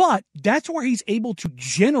 But that's where he's able to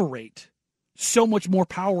generate so much more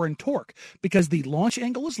power and torque because the launch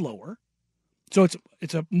angle is lower. So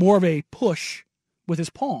it's a more of a push with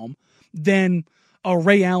his palm than a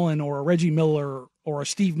Ray Allen or a Reggie Miller or a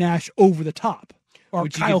Steve Nash over the top or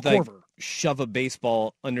Kyle Korver. Shove a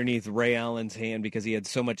baseball underneath Ray Allen's hand because he had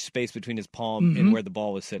so much space between his palm and where the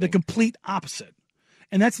ball was sitting. The complete opposite.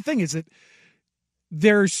 And that's the thing is that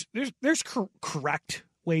there's correct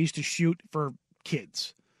ways to shoot for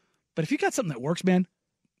kids. But if you got something that works, man,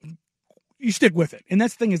 you stick with it. And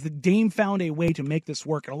that's the thing is that Dame found a way to make this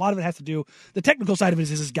work. And a lot of it has to do, the technical side of it is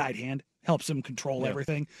his guide hand, helps him control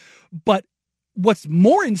everything. But what's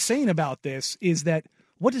more insane about this is that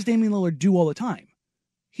what does Damian Lillard do all the time?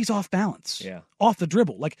 He's off balance, off the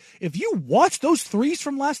dribble. Like, if you watch those threes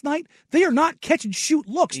from last night, they are not catch and shoot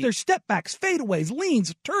looks. They're step backs, fadeaways,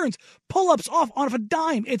 leans, turns, pull-ups off a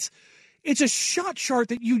dime. It's a shot chart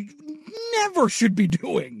that you never should be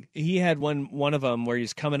doing. He had one of them where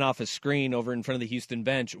he's coming off a screen over in front of the Houston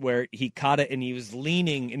bench where he caught it and he was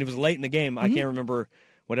leaning, and it was late in the game. I can't remember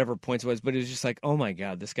whatever points it was, but it was just like, oh my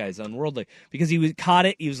God, this guy's unworldly. Because he caught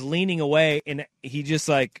it, he was leaning away, and he just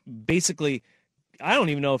like basically, I don't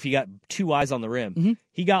even know if he got 2 eyes on the rim.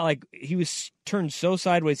 He was turned so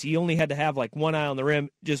sideways, he only had to have like 1 eye on the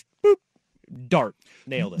rim, just boop, dart,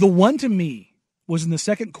 nailed it. The one to me was in the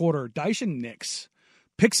second quarter, Daishen Nix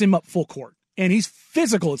picks him up full court, and he's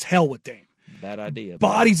physical as hell with Dame. Bad idea.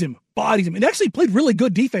 Bodies him, and actually played really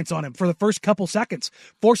good defense on him for the first couple seconds.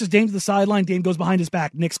 Forces Dame to the sideline, Dame goes behind his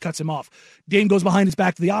back, Nix cuts him off. Dame goes behind his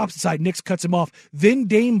back to the opposite side, Nix cuts him off. Then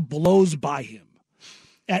Dame blows by him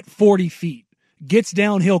at 40 feet. Gets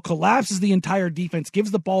downhill, collapses the entire defense, gives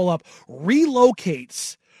the ball up,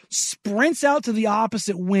 relocates, sprints out to the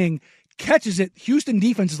opposite wing, catches it. Houston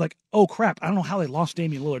defense is like, oh, crap. I don't know how they lost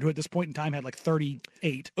Damian Lillard, who at this point in time had like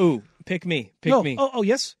 38. Ooh, pick me. Me. Oh,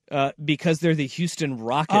 yes? Because they're the Houston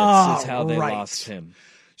Rockets is how they lost him.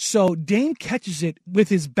 So Dame catches it with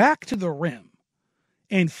his back to the rim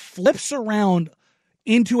and flips around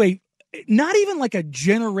into a, not even like a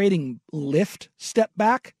generating lift step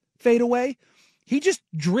back fadeaway. He just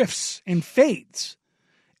drifts and fades,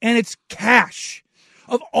 and it's cash.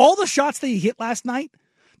 Of all the shots that he hit last night,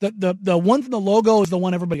 the one from the logo is the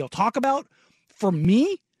one everybody will talk about. For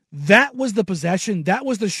me, that was the possession. That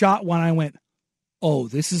was the shot when I went, oh,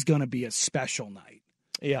 this is going to be a special night.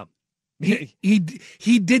 Yeah.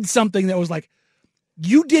 He did something that was like,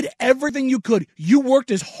 you did everything you could. You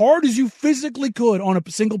worked as hard as you physically could on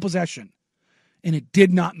a single possession, and it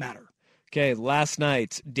did not matter. Okay, last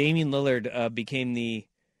night, Damian Lillard became the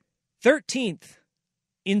 13th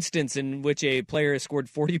instance in which a player has scored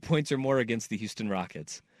 40 points or more against the Houston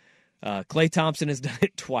Rockets. Klay Thompson has done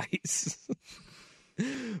it twice.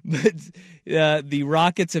 But the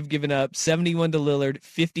Rockets have given up 71 to Lillard,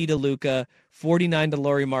 50 to Luka, 49 to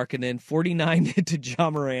Lauri Markkanen, 49 to Ja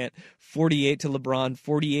Morant, 48 to LeBron,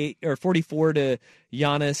 44 to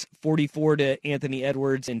Giannis, 44 to Anthony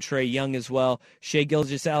Edwards and Trae Young as well. Shai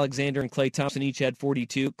Gilgeous-Alexander and Klay Thompson each had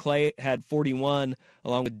 42. Klay had 41,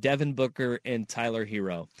 along with Devin Booker and Tyler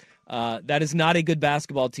Hero. That is not a good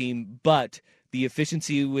basketball team, but the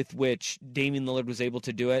efficiency with which Damian Lillard was able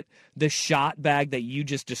to do it, the shot bag that you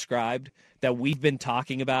just described, that we've been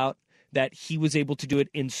talking about, that he was able to do it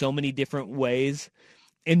in so many different ways,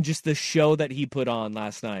 and just the show that he put on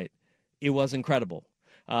last night, it was incredible.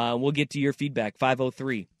 We'll get to your feedback,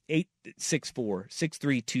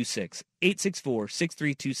 503-864-6326.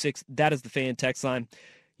 864-6326, that is the fan text line.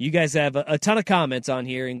 You guys have a ton of comments on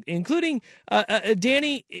here, including,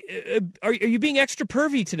 Danny, are you being extra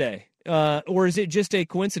pervy today? Or is it just a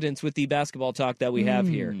coincidence with the basketball talk that we have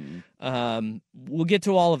here? We'll get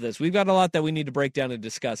to all of this. We've got a lot that we need to break down and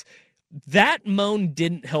discuss. That moan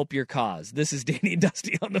didn't help your cause. This is Danny and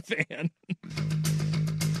Dusty on the Fan.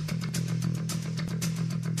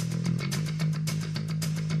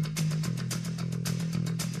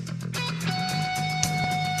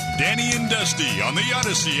 Danny and Dusty on the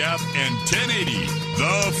Odyssey app and 1080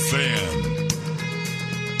 The Fan.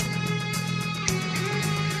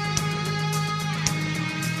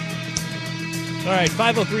 All right,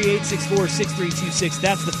 503-864-6326.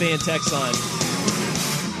 That's the fan text line.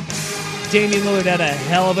 Damian Lillard had a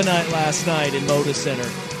hell of a night last night in Moda Center.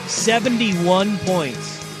 71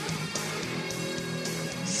 points.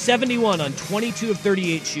 71 on 22 of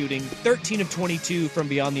 38 shooting, 13 of 22 from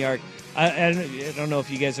beyond the arc. I don't know if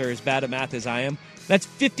you guys are as bad at math as I am. That's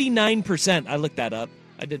 59%. I looked that up.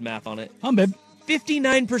 I did math on it. I'm bib.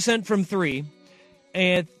 59% from three,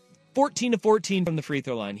 and 14 to 14 from the free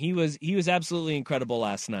throw line. He was absolutely incredible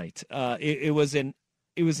last night. It was an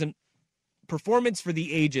performance for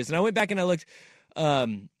the ages. And I went back and I looked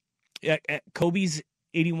at Kobe's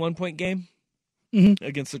 81-point game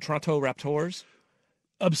against the Toronto Raptors.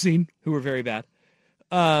 Obscene. Who were very bad.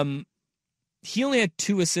 He only had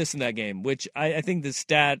 2 assists in that game, which I think the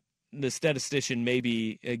statistician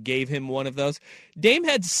maybe gave him one of those. Dame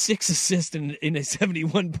had 6 assists in a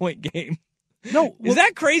 71-point game. No, is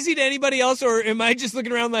that crazy to anybody else, or am I just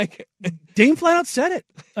looking around like... Dame flat out said it.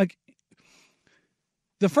 Like,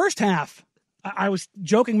 the first half, I was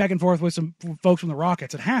joking back and forth with some folks from the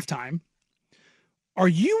Rockets at halftime. Are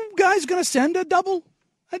you guys going to send a double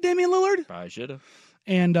at Damian Lillard? Probably should have.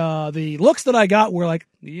 And the looks that I got were like,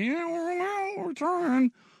 yeah, we're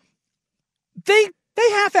trying. They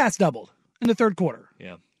half-ass doubled in the third quarter.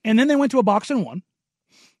 Yeah. And then they went to a box and won.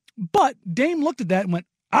 But Dame looked at that and went,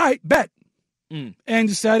 all right, bet. And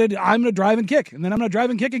decided, I'm going to drive and kick. And then I'm going to drive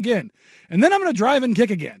and kick again. And then I'm going to drive and kick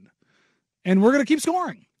again. And we're going to keep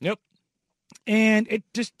scoring. Yep. And it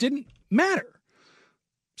just didn't matter.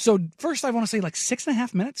 So first I want to say like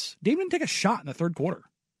 6.5 minutes. Dame didn't take a shot in the third quarter.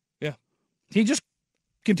 Yeah. He just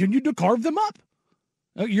continued to carve them up.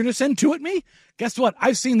 You're going to send 2 at me? Guess what?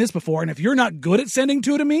 I've seen this before. And if you're not good at sending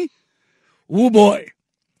 2 to me, oh boy.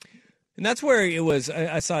 And that's where it was.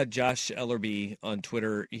 I saw Josh Ellerby on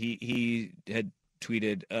Twitter. He had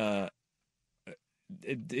tweeted,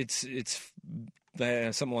 it's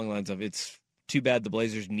something along the lines of, it's too bad the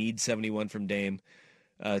Blazers need 71 from Dame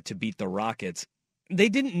to beat the Rockets. They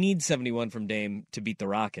didn't need 71 from Dame to beat the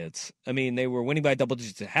Rockets. I mean, they were winning by double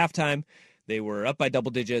digits at halftime. They were up by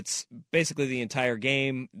double digits basically the entire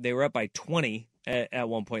game. They were up by 20 at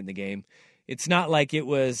one point in the game. It's not like it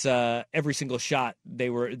was every single shot they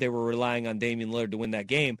were relying on Damian Lillard to win that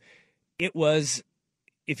game. It was,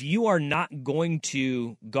 if you are not going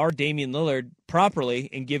to guard Damian Lillard properly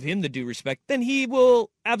and give him the due respect, then he will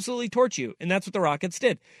absolutely torch you. And that's what the Rockets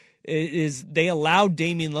did. Is they allowed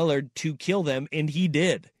Damian Lillard to kill them, and he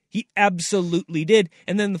did. He absolutely did.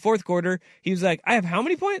 And then in the fourth quarter, he was like, I have how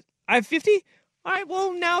many points? I have 50? All right,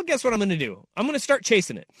 well, now guess what I'm going to do? I'm going to start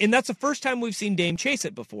chasing it. And that's the first time we've seen Dame chase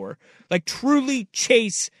it before. Like, truly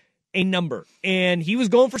chase a number. And he was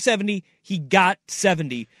going for 70. He got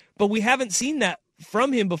 70. But we haven't seen that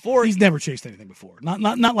from him before. He's never chased anything before.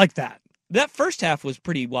 Not like that. That first half was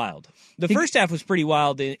pretty wild. First half was pretty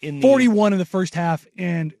wild in 41 in the first half,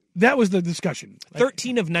 and that was the discussion.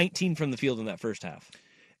 13 of 19 from the field in that first half.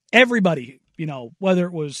 Everybody, whether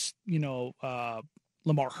it was,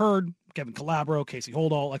 Lamar Hurd, Kevin Calabro, Casey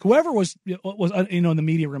Holdall, like whoever was in the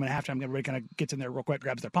media room at halftime, everybody kind of gets in there real quick,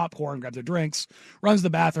 grabs their popcorn, grabs their drinks, runs to the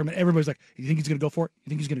bathroom, and everybody's like, you think he's going to go for it? You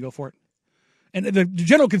think he's going to go for it? And the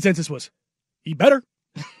general consensus was, he better.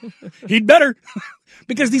 He'd better.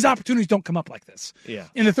 Because these opportunities don't come up like this. Yeah.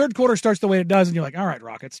 And the third quarter starts the way it does, and you're like, all right,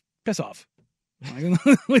 Rockets, piss off.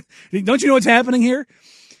 Don't you know what's happening here?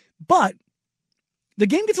 But the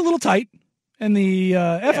game gets a little tight. And the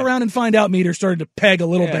around and find out meter started to peg a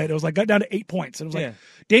little bit. It was like got down to 8 points. And it was like,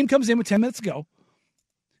 Dame comes in with 10 minutes to go,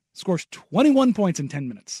 scores 21 points in 10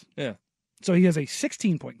 minutes. Yeah. So he has a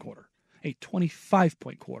 16-point quarter, a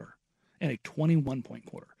 25-point quarter, and a 21-point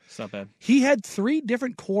quarter. It's not bad. He had 3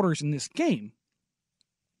 different quarters in this game.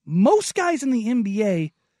 Most guys in the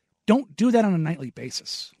NBA don't do that on a nightly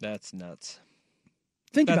basis. That's nuts.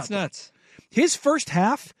 Think about That's nuts. That. His first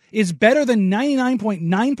half is better than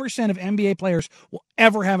 99.9% of NBA players will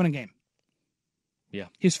ever have in a game. Yeah.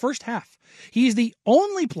 His first half. He's the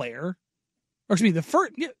only player, or excuse me,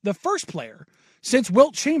 the first player since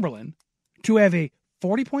Wilt Chamberlain to have a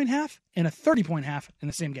 40-point half and a 30-point half in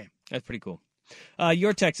the same game. That's pretty cool.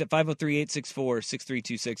 Your text at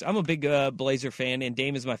 503-864-6326. I'm a big Blazer fan, and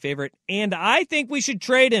Dame is my favorite, and I think we should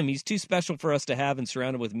trade him. He's too special for us to have and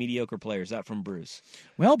surrounded with mediocre players. That from Bruce.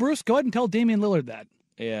 Well, Bruce, go ahead and tell Damian Lillard that.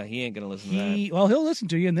 Yeah, he ain't going to listen to that. Well, he'll listen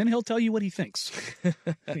to you, and then he'll tell you what he thinks.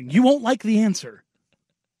 You won't like the answer.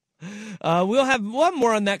 We'll have one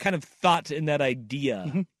more on that kind of thought and that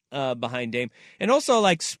idea behind Dame. And also,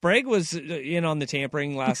 like, Sprague was in on the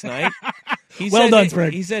tampering last night. Well done,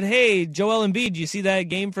 Sprague. He said, hey, Joel Embiid, you see that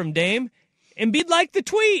game from Dame? Embiid liked the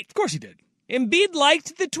tweet. Of course he did. Embiid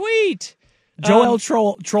liked the tweet. Joel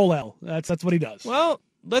Troll. That's what he does. Well,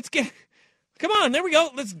 let's get... Come on, there we go.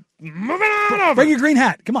 Let's move it on over. Bring your green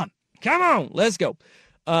hat. Come on. Come on. Let's go.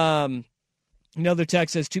 Another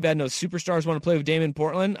text says, too bad no superstars want to play with Dame in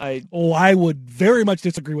Portland. I would very much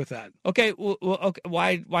disagree with that. Okay, well, okay.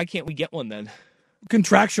 Why can't we get one then?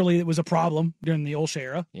 Contractually, it was a problem during the Olshey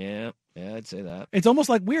era. Yeah, I'd say that. It's almost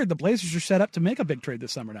like weird. The Blazers are set up to make a big trade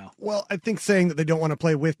this summer now. Well, I think saying that they don't want to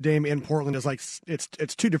play with Dame in Portland is like it's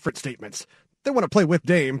 2 different statements. They want to play with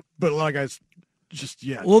Dame, but a lot of guys just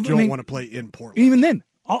don't want to play in Portland. Even then,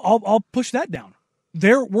 I'll push that down.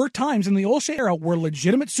 There were times in the Olshey era where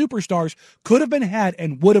legitimate superstars could have been had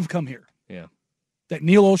and would have come here. Yeah. That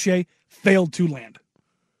Neil Olshey failed to land.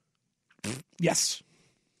 Yes.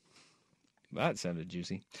 That sounded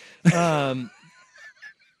juicy. You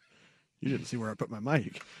didn't see where I put my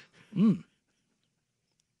mic.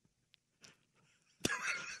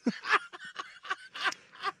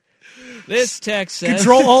 This text says...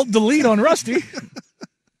 Control-Alt-Delete on Rusty.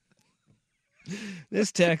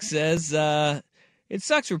 This text says, it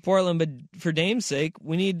sucks for Portland, but for Dame's sake,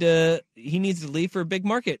 he needs to leave for a big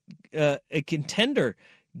market, a contender.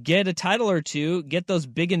 Get a title or 2, get those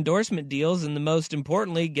big endorsement deals, and most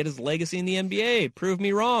importantly, get his legacy in the NBA. Prove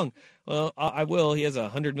me wrong. Well, I will. He has a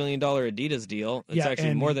 $100 million Adidas deal. It's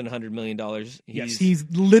actually more than $100 million. He's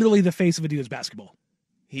literally the face of Adidas basketball.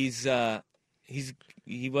 He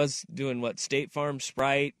was doing State Farm,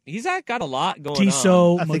 Sprite. He's got a lot going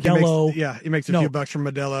Tissot, on. Modelo. He makes a few bucks from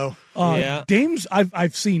Modelo. Dame's.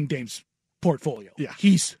 I've seen Dame's portfolio. Yeah,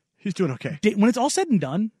 he's doing okay. When it's all said and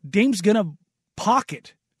done, Dame's gonna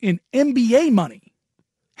pocket in NBA money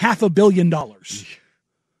 $500 million.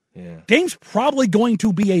 Yeah, Dame's probably going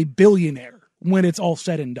to be a billionaire when it's all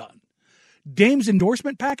said and done. Dame's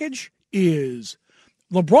endorsement package is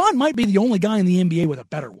LeBron might be the only guy in the NBA with a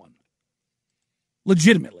better one.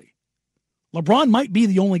 Legitimately. LeBron might be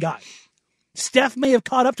the only guy. Steph may have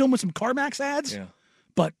caught up to him with some CarMax ads,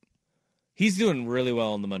 but he's doing really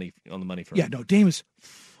well on the money front. Yeah, no, Dame is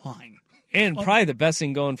fine. And probably the best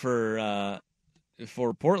thing going for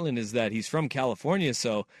Portland is that he's from California,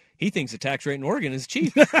 so he thinks the tax rate in Oregon is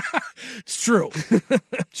cheap. It's true.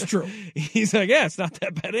 It's true. He's like, it's not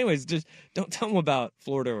that bad. Anyways, just don't tell him about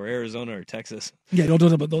Florida or Arizona or Texas. Yeah, don't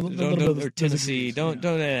or Tennessee. Let's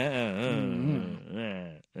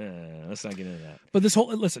not get into that. But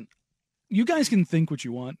listen, you guys can think what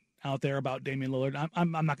you want out there about Damian Lillard.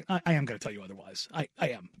 I'm not. I am going to tell you otherwise. I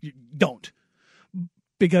am. You don't,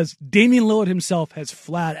 because Damian Lillard himself has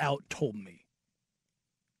flat out told me,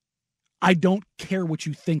 I don't care what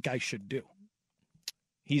you think I should do.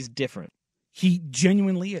 He's different. He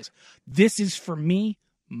genuinely is. This is for me,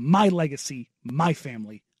 my legacy, my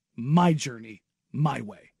family, my journey, my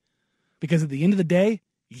way. Because at the end of the day,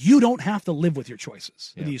 you don't have to live with your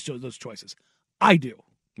choices. Yeah. Those choices. I do.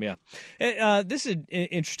 Yeah. This is an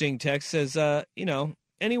interesting text. Says,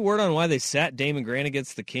 any word on why they sat Dame and Grant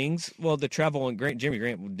against the Kings? Well, the travel and Jeremy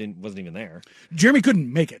Grant wasn't even there. Jeremy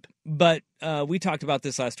couldn't make it. But we talked about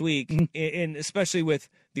this last week, and especially with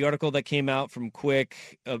the article that came out from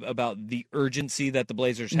Quick about the urgency that the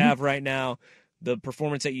Blazers have right now, the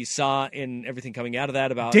performance that you saw and everything coming out of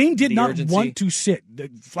that about Dame did not urgency. Want to sit.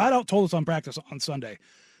 Flat out told us on practice on Sunday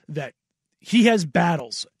that he has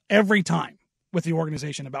battles every time with the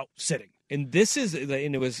organization about sitting. And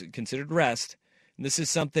it was considered rest. And this is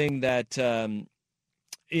something that I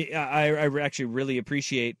actually really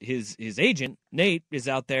appreciate. His agent, Nate, is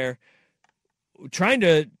out there trying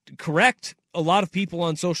to correct a lot of people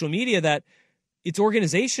on social media that it's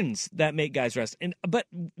organizations that make guys rest. But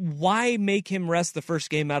why make him rest the first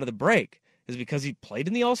game out of the break? Is it because he played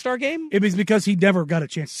in the All-Star game? It was because he never got a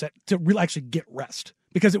chance to really actually get rest.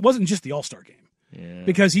 Because it wasn't just the All-Star game. Yeah.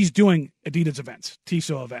 Because he's doing Adidas events,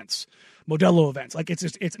 Tissot events, Modelo events. Like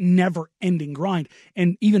it's never-ending grind.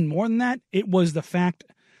 And even more than that, it was the fact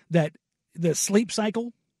that the sleep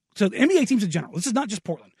cycle. So the NBA teams in general, this is not just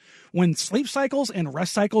Portland. When sleep cycles and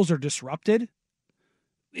rest cycles are disrupted,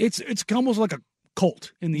 it's almost like a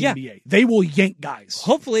cult in the NBA. They will yank guys.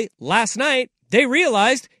 Hopefully, last night, they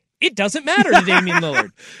realized it doesn't matter to Damian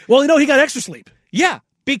Lillard. Well, he got extra sleep. Yeah,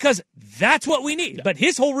 because that's what we need. Yeah. But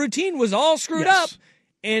his whole routine was all screwed up.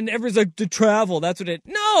 And everyone's like, to travel, that's what it...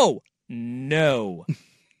 No.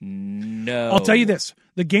 I'll tell you this.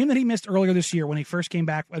 The game that he missed earlier this year when he first came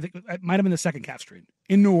back, I think it might have been the second Cap Street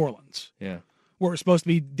in New Orleans. Yeah. Where it was supposed to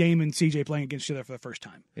be Dame and CJ playing against each other for the first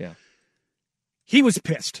time. Yeah. He was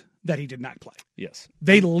pissed that he did not play. Yes.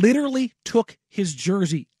 They literally took his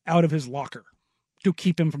jersey out of his locker to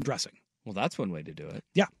keep him from dressing. Well, that's one way to do it.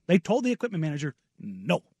 Yeah. They told the equipment manager,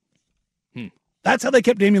 no. That's how they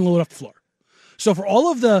kept Damian Lillard off the floor. So for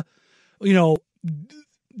all of the,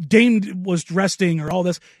 Dame was resting or all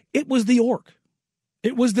this, it was the org.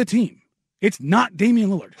 It was the team. It's not Damian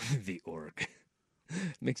Lillard. The org.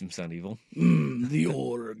 Makes him sound evil. The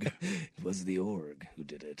org. It was the org who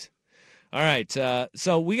did it. All right.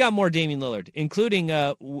 So we got more Damian Lillard, including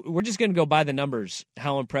we're just going to go by the numbers,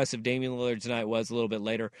 how impressive Damian Lillard tonight was a little bit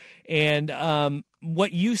later. And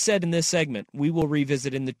what you said in this segment, we will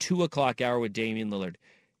revisit in the 2 o'clock hour with Damian Lillard.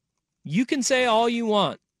 You can say all you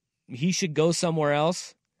want. He should go somewhere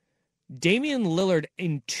else. Damian Lillard,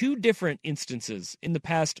 in 2 different instances in the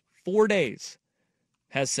past 4 days,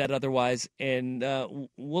 has said otherwise, and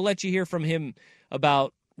we'll let you hear from him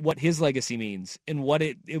about what his legacy means and what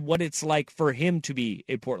it's like for him to be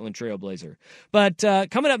a Portland Trail Blazer. But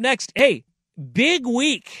coming up next, big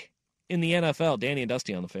week in the NFL. Danny and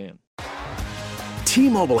Dusty on the Fan.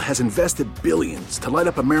 T-Mobile has invested billions to light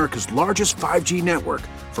up America's largest 5G network,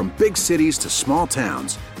 from big cities to small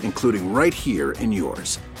towns, including right here in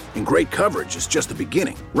yours. And great coverage is just the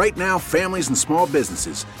beginning. Right now, families and small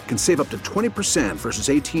businesses can save up to 20% versus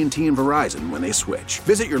AT&T and Verizon when they switch.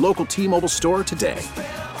 Visit your local T-Mobile store today.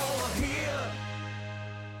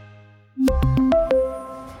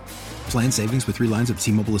 Plan savings with 3 lines of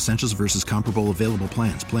T-Mobile Essentials versus comparable available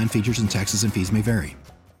plans. Plan features and taxes and fees may vary.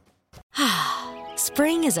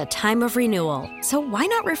 Spring is a time of renewal, so why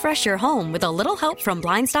not refresh your home with a little help from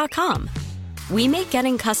Blinds.com? We make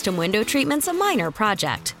getting custom window treatments a minor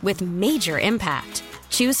project with major impact.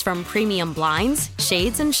 Choose from premium blinds,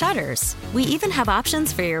 shades, and shutters. We even have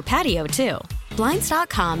options for your patio, too.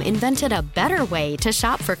 Blinds.com invented a better way to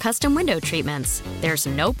shop for custom window treatments. There's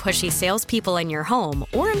no pushy salespeople in your home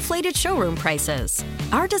or inflated showroom prices.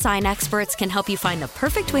 Our design experts can help you find the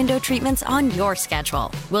perfect window treatments on your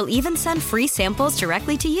schedule. We'll even send free samples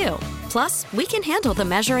directly to you. Plus, we can handle the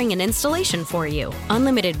measuring and installation for you.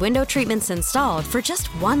 Unlimited window treatments installed for just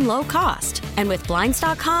one low cost. And with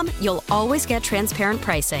Blinds.com, you'll always get transparent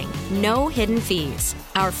pricing. No hidden fees.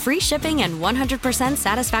 Our free shipping and 100%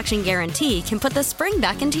 satisfaction guarantee can put the spring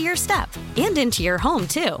back into your step and into your home,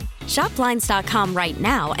 too. Shop Blinds.com right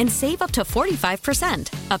now and save up to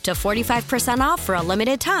 45%. Up to 45% off for a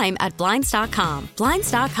limited time at Blinds.com.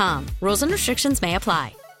 Blinds.com. Rules and restrictions may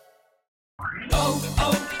apply.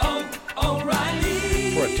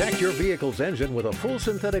 O'Reilly. Protect your vehicle's engine with a full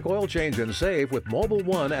synthetic oil change and save with Mobil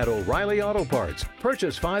 1 at O'Reilly Auto Parts.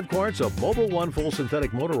 Purchase 5 quarts of Mobil 1 full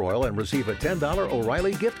synthetic motor oil and receive a $10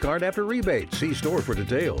 O'Reilly gift card after rebate. See store for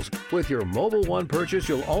details. With your Mobil 1 purchase,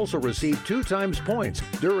 you'll also receive 2 times points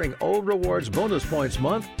during O Rewards Bonus Points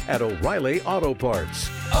Month at O'Reilly Auto Parts.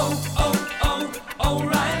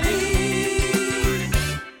 O'Reilly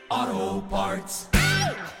Auto Parts.